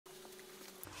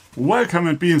Welcome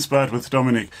and be inspired with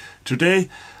Dominic. Today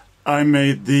I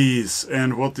made these,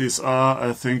 and what these are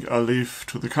I think I'll leave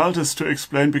to the cultists to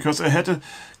explain, because I had a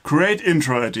great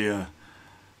intro idea.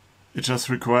 It just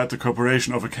required the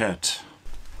cooperation of a cat.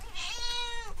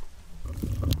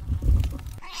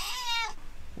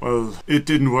 Well, it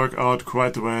didn't work out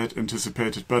quite the way I had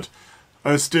anticipated, but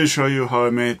I'll still show you how I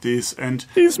made these, and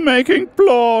he's making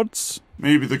plorts.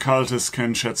 Maybe the cultists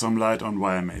can shed some light on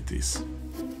why I made these.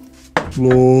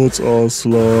 Plorts are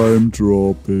slime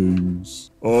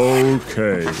droppings.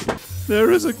 Okay.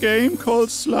 There is a game called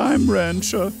Slime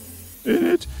Rancher. In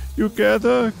it, you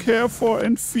gather, care for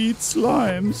and feed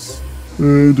slimes.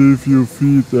 And if you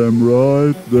feed them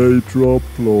right, they drop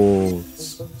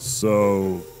plorts.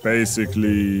 So,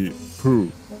 basically,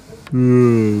 poo.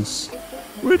 Yes.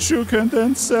 Which you can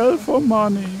then sell for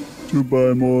money. To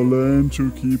buy more land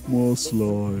to keep more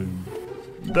slime.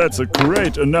 That's a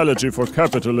great analogy for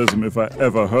capitalism if I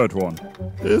ever heard one.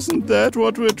 Isn't that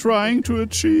what we're trying to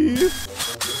achieve?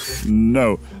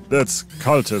 No, that's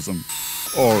cultism.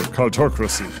 Or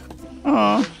cultocracy.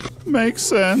 Ah, makes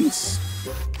sense.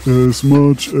 As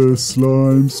much as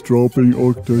slimes dropping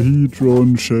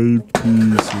octahedron-shaped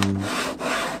pieces.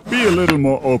 Be a little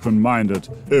more open-minded.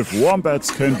 If wombats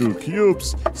can do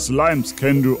cubes, slimes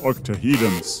can do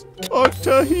octahedrons.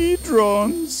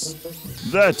 Octahedrons!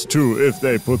 That too, if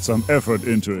they put some effort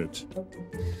into it.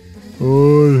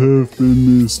 I have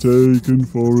been mistaken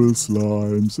for a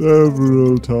slime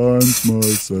several times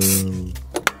myself.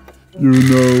 You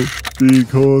know,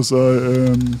 because I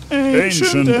am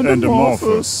ancient and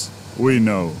amorphous. We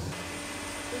know.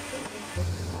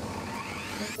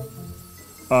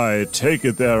 I take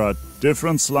it there are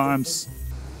different slimes?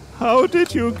 How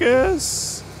did you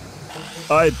guess?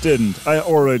 I didn't, I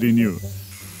already knew.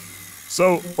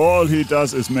 So all he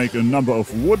does is make a number of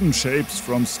wooden shapes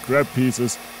from scrap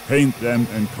pieces, paint them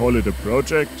and call it a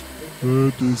project?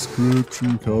 That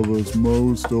description covers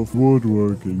most of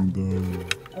woodworking though.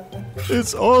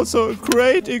 It's also a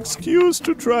great excuse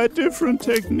to try different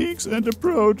techniques and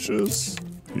approaches.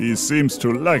 He seems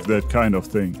to like that kind of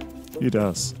thing. He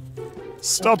does.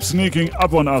 Stop sneaking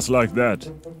up on us like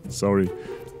that. Sorry,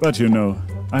 but you know,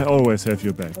 I always have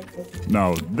your back.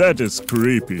 Now that is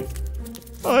creepy.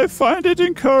 I find it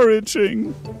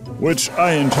encouraging. Which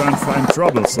I in turn find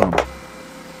troublesome.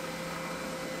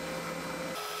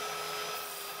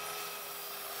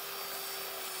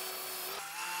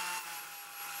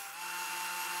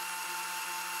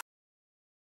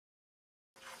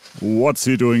 What's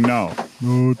he doing now?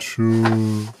 Not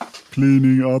sure.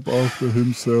 Cleaning up after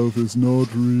himself is not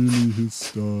really his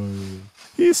style.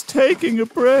 He's taking a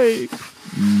break.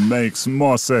 Makes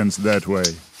more sense that way.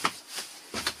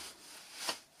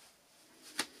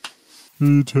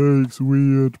 He takes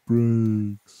weird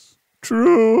breaks.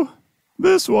 True.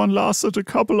 This one lasted a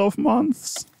couple of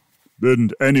months.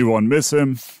 Didn't anyone miss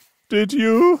him? Did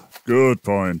you? Good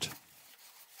point.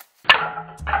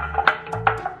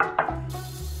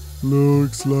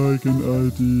 Looks like an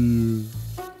idea.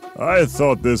 I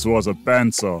thought this was a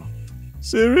bandsaw.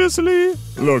 Seriously?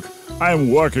 Look,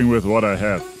 I'm working with what I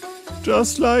have.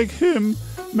 Just like him,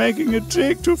 making a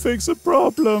jig to fix a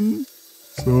problem.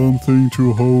 Something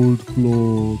to hold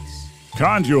plorts.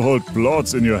 Can't you hold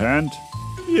plorts in your hand?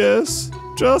 Yes,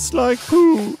 just like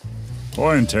poo.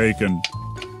 Point taken.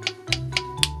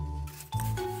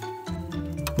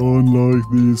 Unlike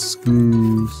these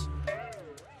screws.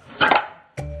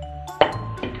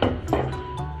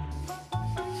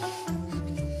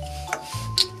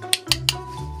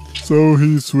 So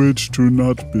he switched to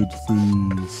nut bit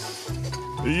things.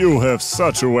 You have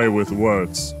such a way with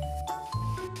words.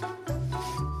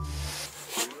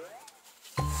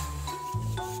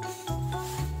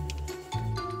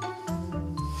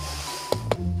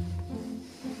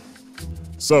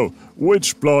 So,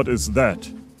 which plort is that?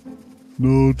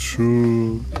 Not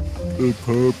sure. The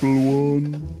purple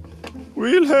one?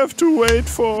 We'll have to wait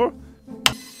for...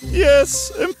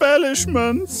 Yes,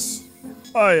 embellishments.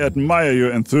 I admire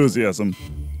your enthusiasm.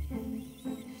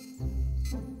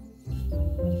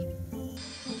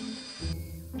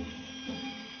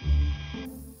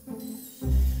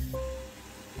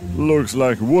 Looks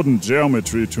like wooden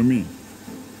geometry to me.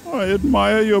 I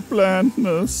admire your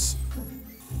blandness.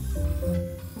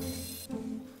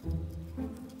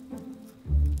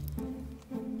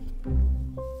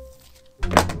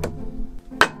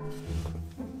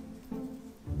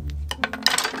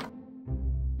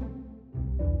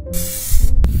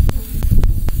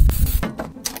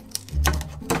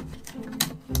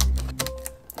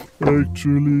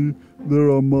 Actually,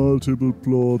 there are multiple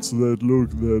plorts that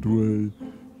look that way,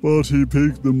 but he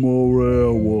picked the more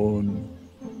rare one.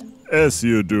 As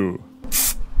you do.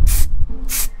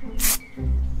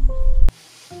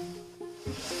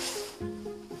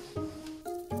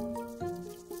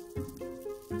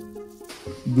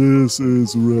 This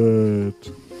is red.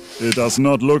 It does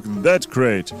not look that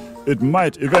great. It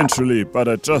might eventually, but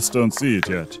I just don't see it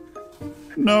yet.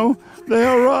 No, they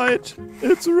are right.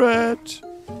 It's red.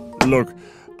 Look,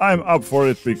 I'm up for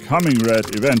it becoming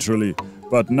red eventually,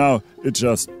 but now it's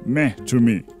just meh to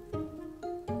me.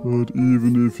 But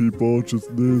even if he botches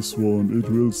this one, it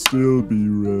will still be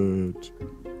red.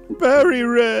 Very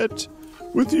red,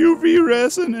 with UV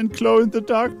resin and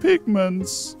glow-in-the-dark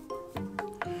pigments.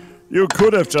 You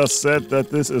could have just said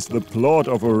that this is the plort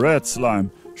of a red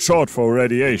slime, short for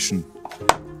radiation.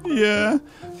 Yeah,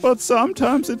 but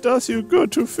sometimes it does you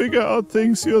good to figure out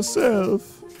things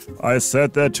yourself. I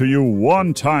said that to you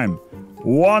one time.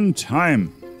 One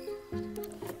time.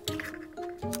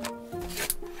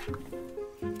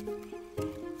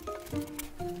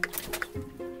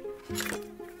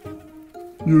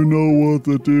 You know what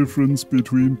the difference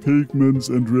between pigments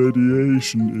and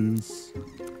radiation is?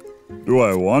 Do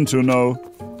I want to know?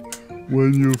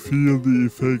 When you feel the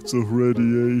effects of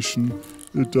radiation,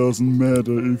 it doesn't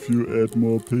matter if you add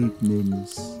more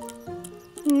pigments.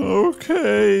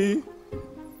 Okay.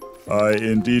 I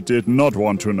indeed did not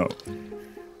want to know.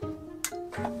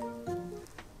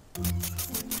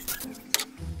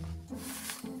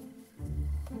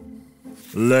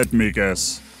 Let me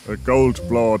guess. A gold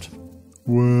plort.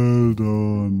 Well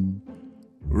done.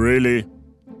 Really?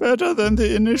 Better than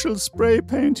the initial spray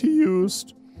paint he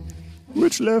used,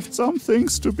 which left some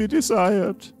things to be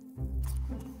desired.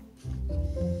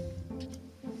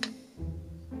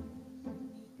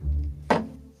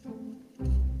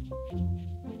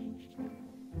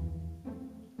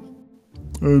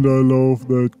 And I love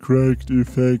that cracked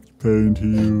effect paint he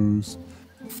used.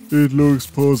 It looks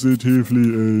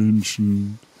positively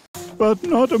ancient. But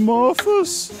not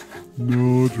amorphous?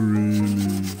 Not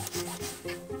really.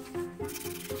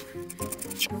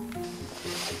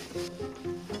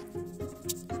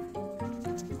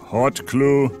 Hot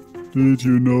glue. Did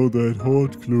you know that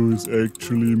hot glue is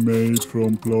actually made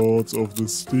from plorts of the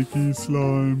sticky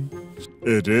slime?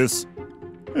 It is?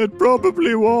 It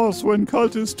probably was when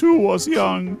Cultist 2 was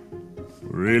young.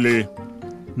 Really?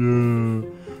 Yeah,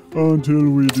 until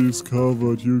we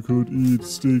discovered you could eat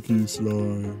sticky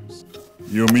slimes.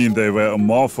 You mean they were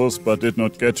amorphous but did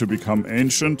not get to become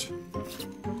ancient?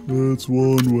 That's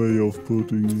one way of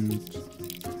putting it.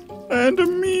 And a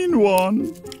mean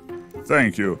one.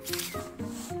 Thank you.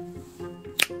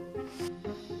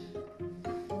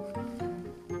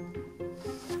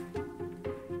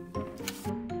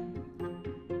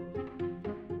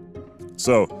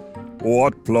 So,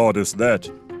 what plort is that?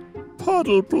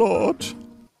 Puddle Plort.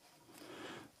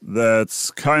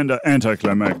 That's kinda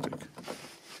anticlimactic.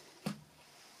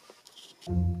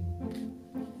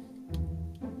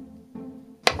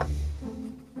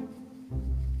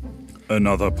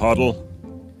 Another puddle?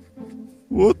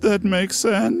 Would that make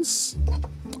sense?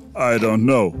 I don't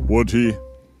know, would he?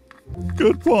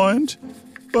 Good point.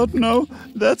 But no,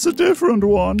 that's a different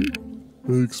one.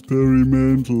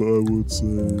 Experimental, I would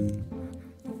say.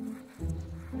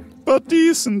 But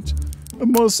decent. A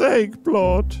Mosaic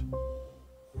Plort.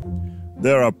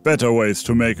 There are better ways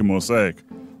to make a mosaic.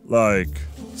 Like,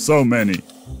 so many.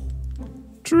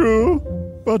 True,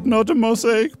 but not a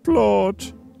Mosaic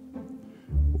Plort.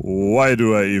 Why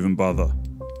do I even bother?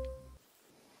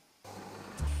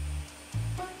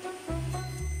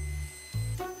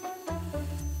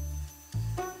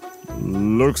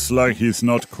 Looks like he's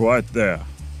not quite there.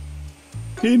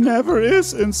 He never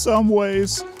is in some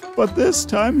ways, but this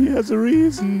time he has a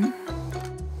reason.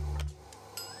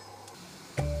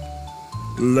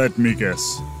 Let me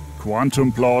guess.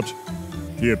 Quantum plort?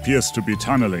 He appears to be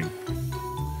tunneling.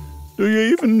 Do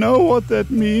you even know what that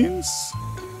means?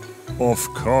 Of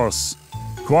course.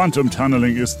 Quantum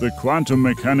tunneling is the quantum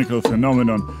mechanical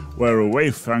phenomenon where a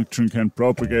wave function can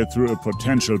propagate through a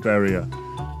potential barrier.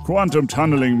 Quantum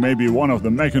tunneling may be one of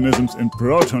the mechanisms in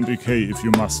proton decay, if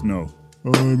you must know.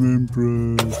 I'm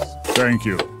impressed. Thank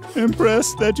you.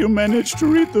 Impressed that you managed to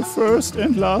read the first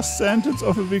and last sentence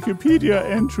of a Wikipedia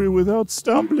entry without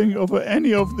stumbling over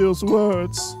any of those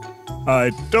words.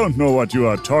 I don't know what you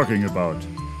are talking about.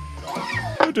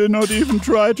 You did not even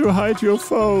try to hide your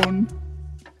phone.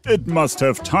 It must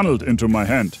have tunneled into my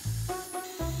hand.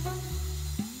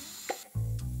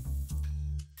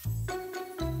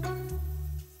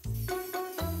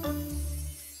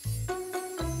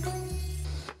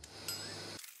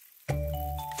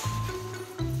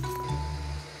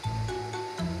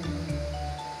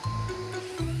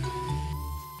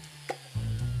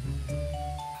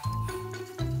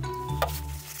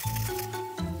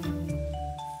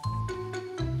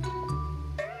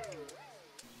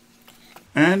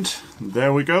 And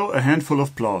there we go, a handful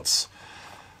of plorts,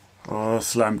 or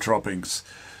slime droppings.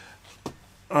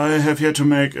 I have yet to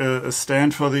make a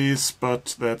stand for these,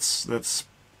 but that's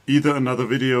either another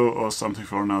video or something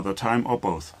for another time, or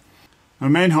both. My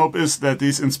main hope is that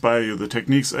these inspire you, the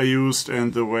techniques I used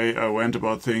and the way I went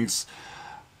about things.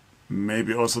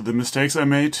 Maybe also the mistakes I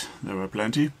made, there were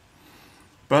plenty.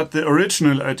 But the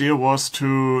original idea was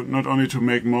to not only to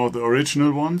make more of the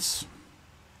original ones,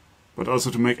 but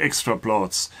also to make extra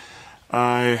plorts.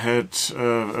 I had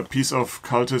a piece of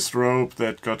cultist rope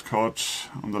that got caught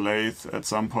on the lathe at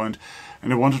some point,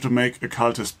 and I wanted to make a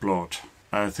cultist plort.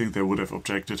 I think they would have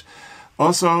objected.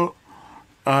 Also,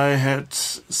 I had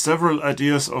several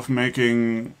ideas of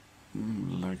making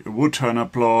like a wood turner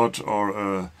plort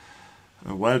or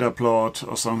a welder plort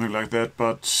or something like that,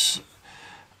 but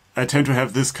I tend to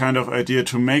have this kind of idea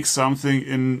to make something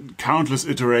in countless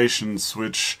iterations,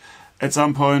 which at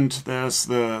some point there's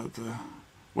the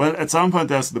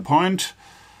point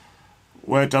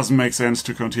where it doesn't make sense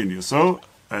to continue. So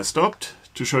I stopped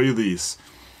to show you these.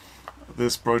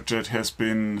 This project has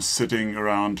been sitting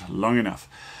around long enough.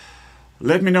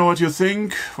 Let me know what you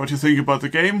think about the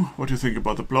game, what you think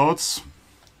about the plorts.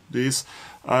 These,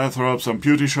 I'll throw up some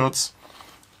beauty shots,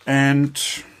 and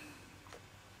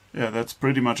yeah, that's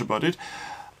pretty much about it.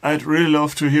 I'd really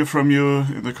love to hear from you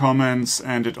in the comments,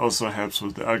 and it also helps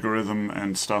with the algorithm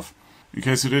and stuff. In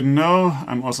case you didn't know,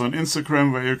 I'm also on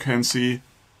Instagram, where you can see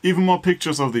even more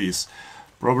pictures of these.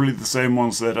 Probably the same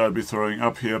ones that I'll be throwing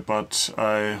up here, but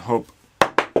I hope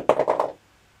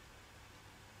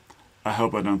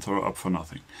I don't throw up for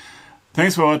nothing.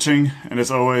 Thanks for watching, and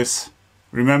as always,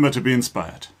 remember to be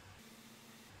inspired.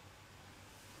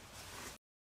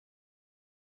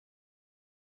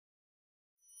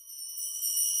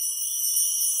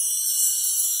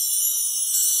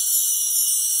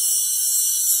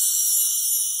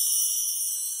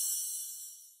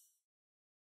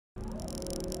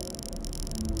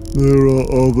 There are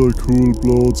other cool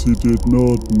plorts he did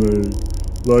not make,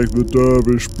 like the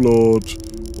dervish plort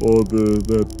or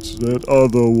that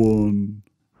other one.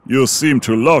 You seem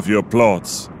to love your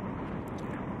plorts.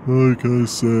 Like I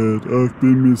said, I've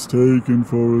been mistaken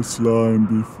for a slime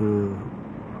before.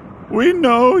 We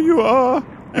know you are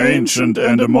ancient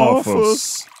and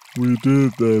amorphous. We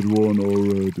did that one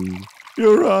already.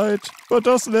 You're right, but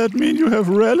does that mean you have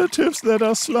relatives that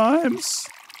are slimes?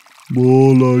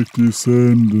 More like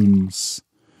descendants.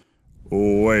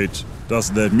 Oh wait,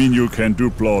 does that mean you can do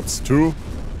plorts too?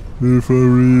 If I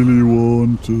really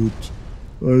wanted.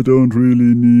 I don't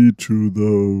really need to,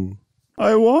 though.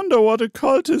 I wonder what a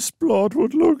cultist plort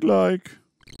would look like.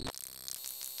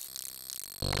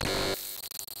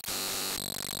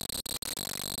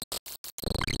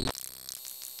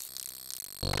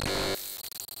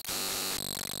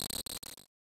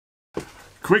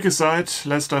 Quick aside,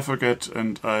 lest I forget,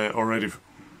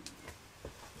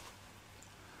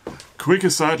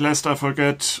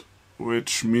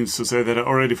 which means to say that I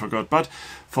already forgot, but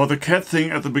for the cat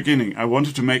thing at the beginning, I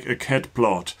wanted to make a cat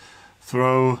plort.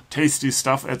 Throw tasty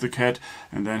stuff at the cat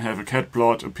and then have a cat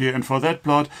plort appear, and for that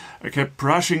plort I kept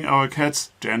brushing our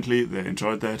cats gently, they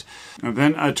enjoyed that. And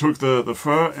then I took the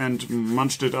fur and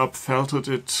munched it up, felted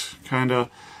it kinda,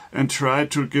 and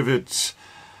tried to give it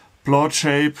plort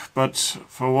shape, but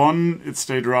for one it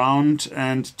stayed round,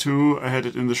 and two, I had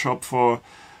it in the shop for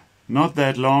not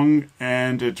that long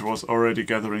and it was already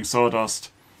gathering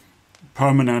sawdust,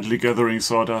 permanently gathering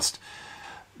sawdust.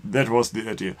 That was the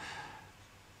idea.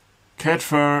 Cat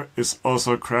fur is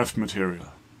also craft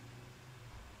material.